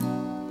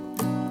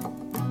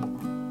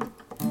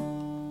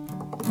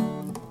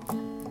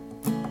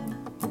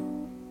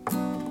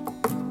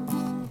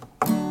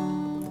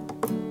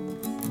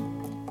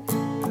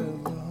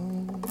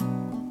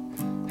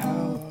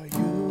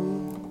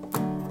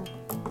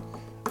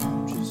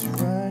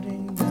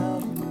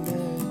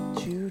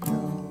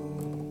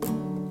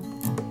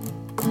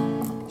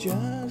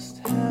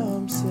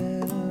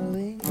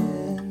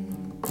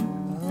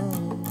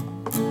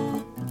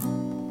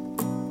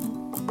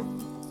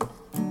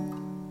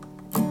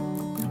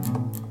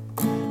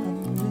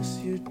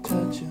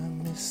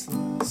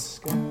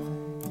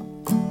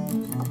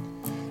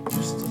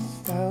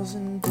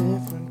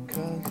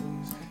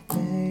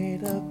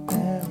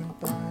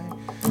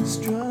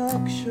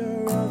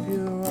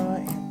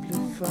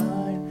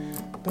defined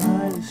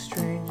by the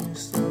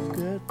strangest of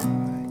goodbye.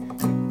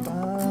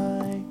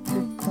 Goodbye,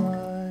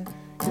 goodbye,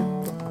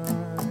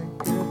 goodbye,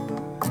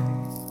 goodbye.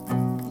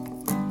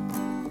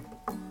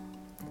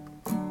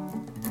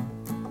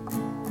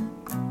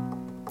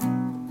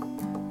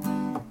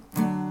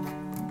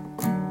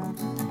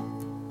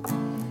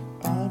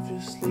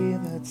 Obviously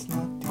that's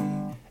not the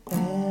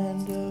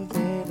end of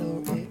it, or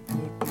it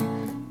would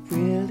be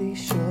really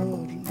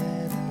short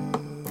letter.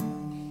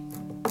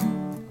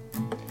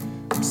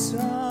 I'm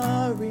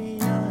sorry,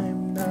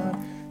 I'm not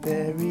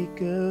very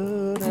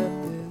good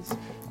at this.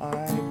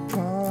 I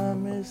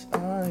promise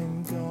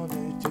I'm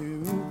gonna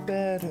do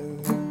better.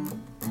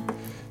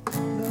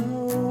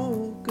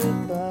 Hello,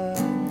 goodbye.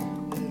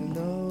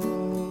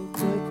 Hello,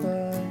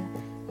 goodbye.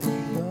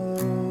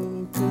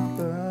 Hello,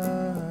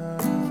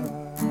 goodbye.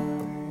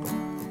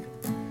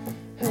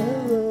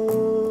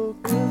 Hello,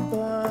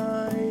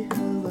 goodbye.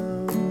 Hello,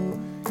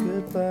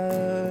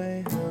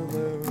 goodbye.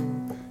 Hello,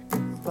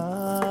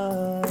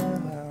 goodbye.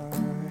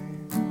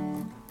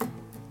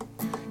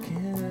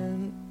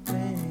 Can't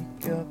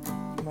make up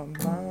my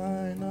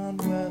mind on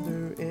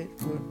whether it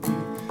would be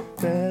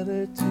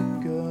better to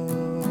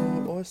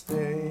go or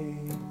stay.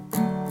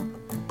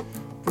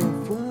 But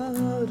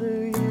what do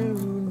you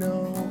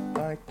know?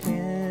 I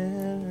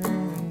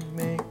can't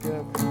make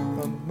up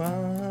my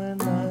mind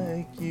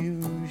like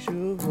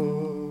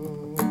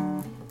usual.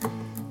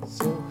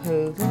 So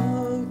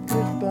hello,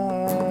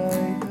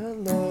 goodbye,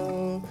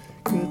 hello,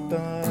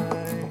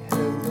 goodbye,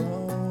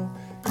 hello,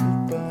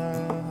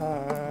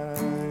 goodbye.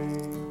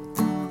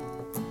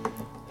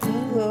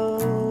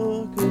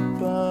 Hello,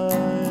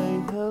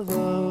 goodbye,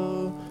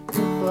 hello,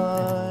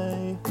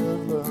 goodbye,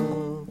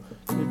 hello,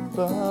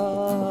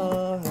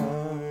 goodbye.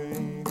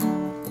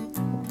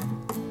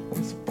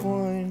 It's the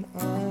point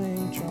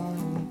I'm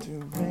trying to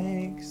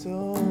make, so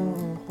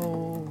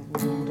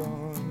hold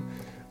on,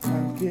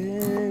 I'm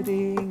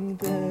getting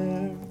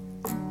there.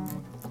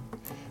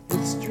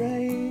 With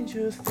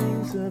stranger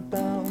things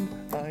abound,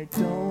 I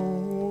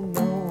don't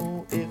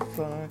know if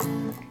I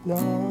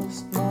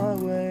lost my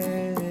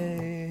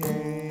way.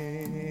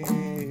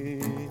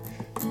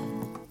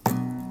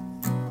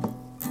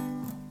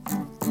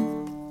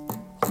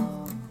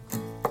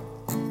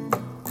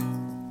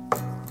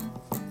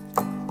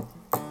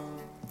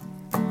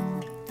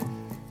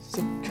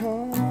 So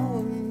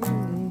come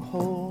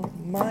hold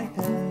my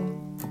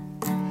hand,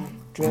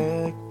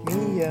 drag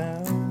me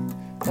out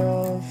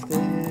of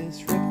this